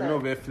 My God does That's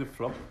not wear flip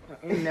flop.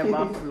 It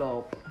never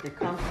flop. They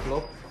can't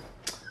flop.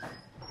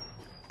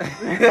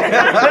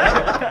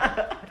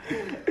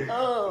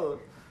 Oh.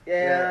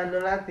 Yeah,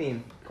 another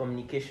thing,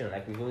 communication.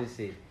 Like we've always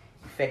said,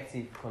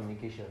 effective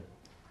communication.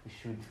 We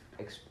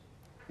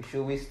should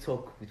always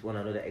talk with one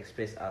another,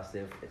 express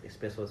ourselves,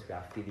 express what we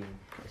are feeling,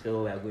 express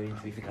what we are going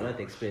through. If you cannot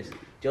express,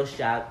 just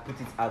shout, put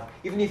it out.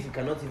 Even if you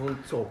cannot even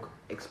talk,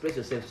 express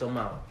yourself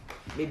somehow.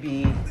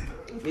 Maybe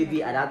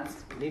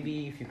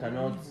if you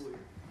cannot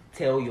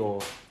tell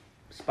your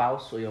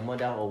spouse or your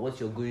mother or what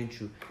you're going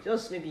through,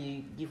 just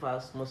maybe give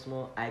us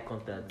small eye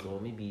contact, or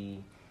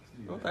maybe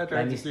What I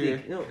trying to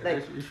say? No,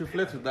 like you should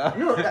flirt with that.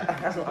 no,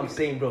 that's what I'm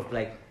saying, bro.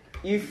 Like,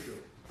 if,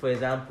 for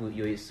example,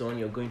 you're a son,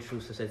 you're going through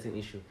a certain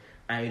issue,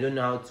 and you don't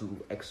know how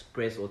to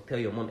express or tell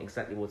your mom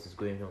exactly what is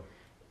going on,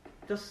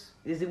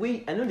 there's a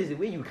way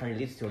you can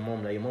relate to your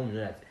mom, that your mom will know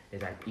that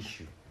there's an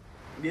issue.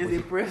 There's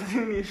a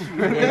pressing issue.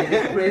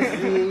 There's a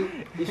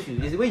pressing issue.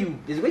 There's a way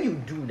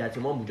you do that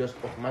your mom will just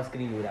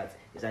automatically know that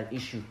it's an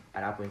issue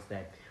at that point in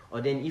time.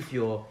 Or then if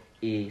you're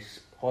a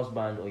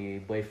husband or you're a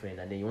boyfriend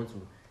and then you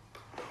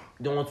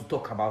don't want to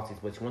talk about it,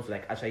 but you want to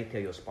like actually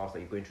tell your spouse that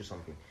you're going through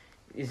something,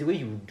 it's the way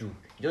you do.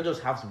 You don't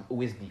just have to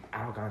always be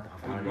arrogant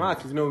and violent.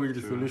 Mark is not really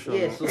the solution.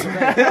 Yeah, so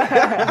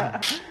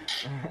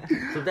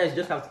sometimes you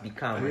just have to be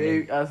calm.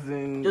 As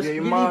in, Just you're a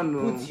really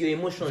man, put your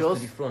emotions to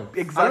the front.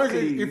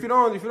 Exactly. If you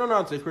don't know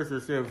how to express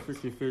yourself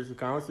face to face, you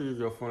can also use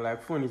your phone.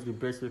 Like, phone is the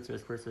best way to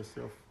express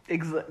yourself.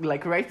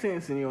 Like writing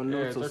it in your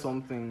notes or just-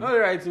 something. Not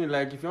writing,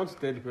 like if you want to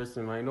tell the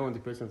person, I don't want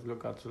the person to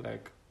look at you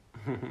like.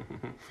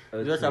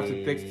 You just have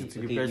to text it to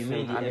the person. You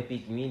mean the and-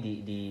 epic? You mean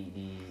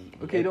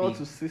the Okay, you don't want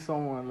epic- to see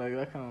someone like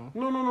that kind of.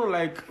 No.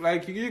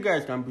 Like you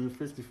guys can be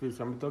face to face.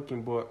 I'm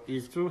talking, but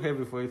it's too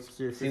heavy for it to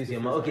say face to Since face.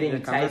 your mouth- okay, then You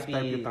you can just type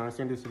type it. it and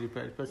send it to the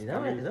person. Is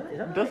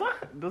that Does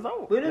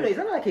that? Wait, no, is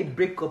that like a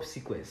breakup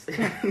sequence?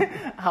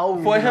 How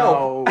For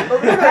help. now?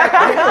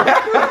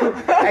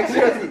 Like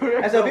seriously,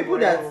 and some people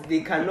that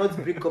they cannot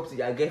break up to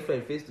their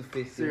girlfriend face to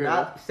face, they Serious?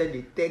 now send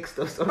a text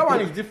or something. That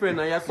one is different.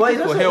 Now you're But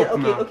asking it's for also help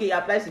okay. now. Okay, it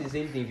applies to the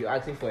same thing if you're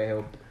asking for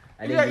help.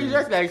 And Yeah, then it's you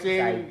just like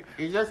saying, decide.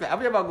 it's just like,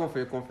 have you ever gone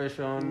for a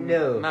confession?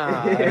 No.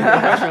 Nah, a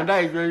confession,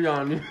 that is very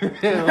young.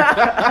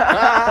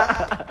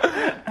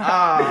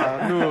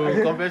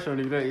 No, confession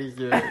is very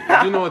easy. You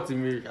do know what to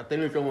me. I tell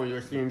you someone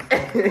your sins.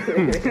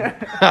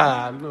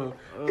 No.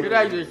 Okay,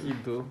 that's just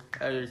it though.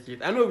 That's just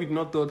it. I know we've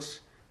not touched,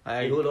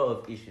 A like, whole lot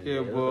of issues. yeah,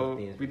 a lot of but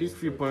things with these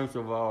 3 points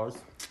of ours,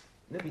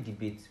 No be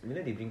debate. We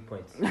know they bring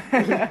points.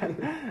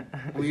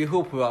 we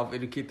hope we have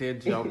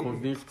educated you and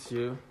convinced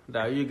you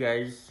that you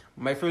guys,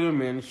 my fellow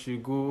men,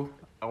 should go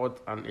out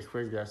and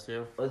express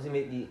themselves.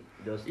 Ultimately,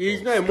 just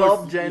It's not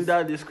Stop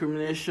gender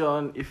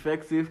discrimination,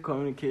 effective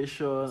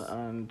communication,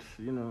 and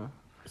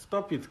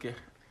Stop it, okay?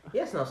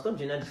 Yes, now stop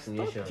gender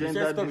discrimination. Stop You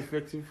Gender said stop dis-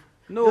 effective.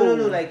 No,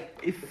 like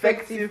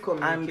effective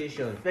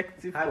communication. and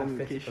effective Have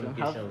communication. effective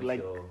communication Have with like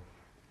your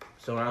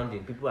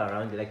surrounding, people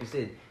around you. Like you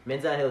said,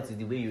 mental health is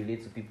the way you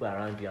relate to people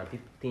around you and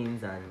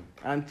things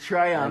and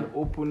try and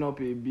open up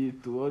a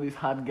bit to all this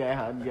hard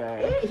guy.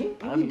 you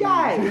And-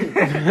 die.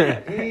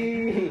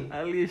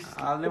 At least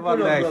I've never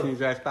Open up, died bro.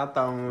 since I started.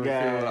 So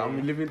Yeah. I'm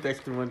a living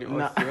testimony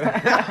Nah. also.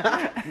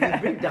 You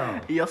break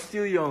down. you're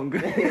still young.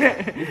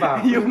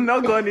 Bam. You've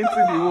not gone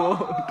into the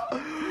world.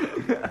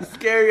 It's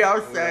scary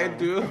outside,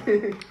 dude.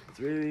 It's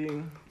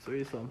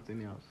really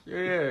something else.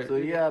 Yeah. So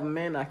yeah,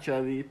 men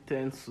actually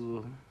tend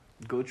to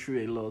go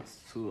through a lot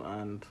too,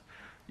 and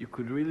you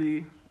could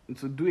really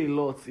to do a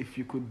lot if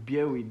you could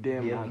bear with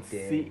them Bear and with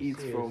them, see it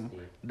from seriously.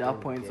 that Bear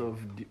with point them. of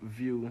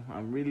view.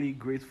 I'm really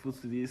grateful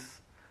to this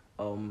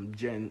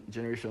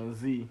Generation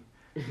Z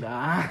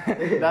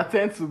that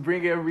tend to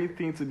bring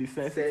everything to the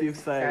sensitive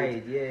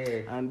side.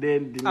 Yeah. And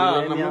then the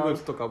I'm not going millennials,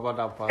 to talk about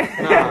that part.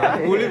 Nah,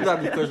 we'll leave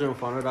that discussion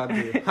for another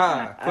day.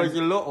 Because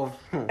a lot of.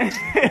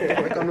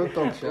 I cannot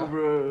talk, oh, sure.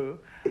 bro,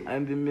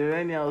 and the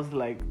millennials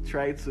like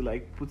try to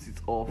like put it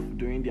off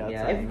during their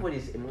Yeah, time.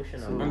 everybody's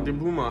emotional. So- And the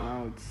boomer.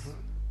 Now it's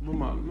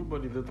Boomer.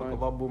 Nobody will talk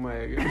about boomer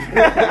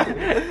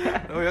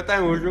again. Oh, your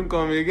time will soon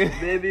come again.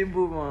 baby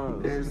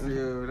boomers. Yes,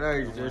 yeah, that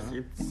is just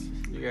it.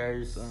 You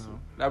guys,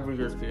 that brings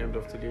us to the end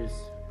of today's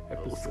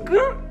episode.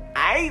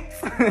 Aight.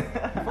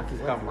 Fuck is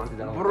that, man?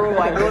 Bro,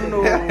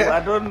 I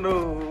don't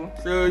know.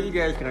 So you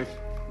guys can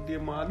they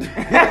mad.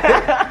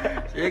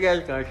 So you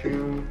guys can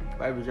stream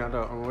Vibe Agenda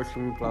on all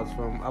streaming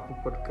platform, Apple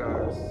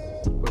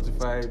Podcasts,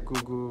 Spotify,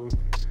 Google,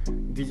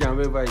 DJ, and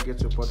wherever you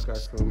get your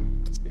podcast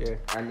from. Yeah.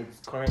 And it's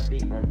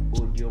currently on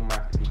Audio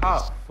Mac.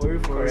 For real,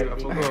 I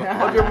Correctly.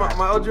 forgot.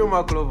 My Audio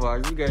Mac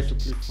lovers, you guys should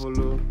please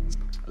follow.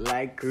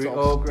 Like, Re-up.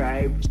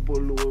 subscribe,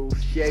 follow,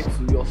 share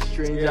to your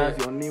strangers,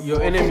 your neighbors.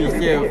 Your enemies,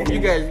 yeah. You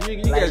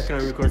guys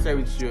can reconcile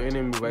with your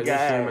enemy by just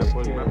sharing my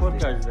podcast. My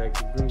podcast is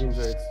like bringing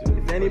joy to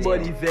you. If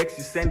anybody vex,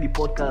 you send the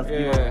podcast.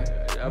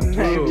 Yeah,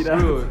 Maybe that.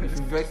 bro. If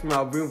you vex me,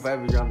 I'll bring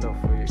Vibe Agenda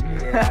for you.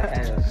 Yeah, that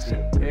kind of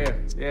thing. Yeah.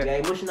 Yeah,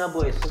 emotional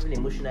boys, solving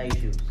emotional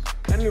issues.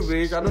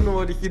 Anyways, I don't know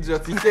what the kids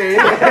are saying.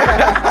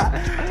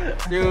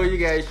 So you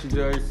guys should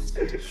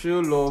just show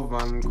love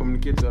and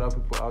communicate to other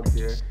people out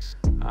there.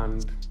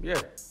 And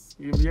yeah,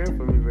 you'll be hearing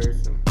from me very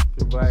soon.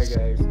 Goodbye,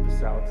 guys.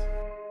 Peace out.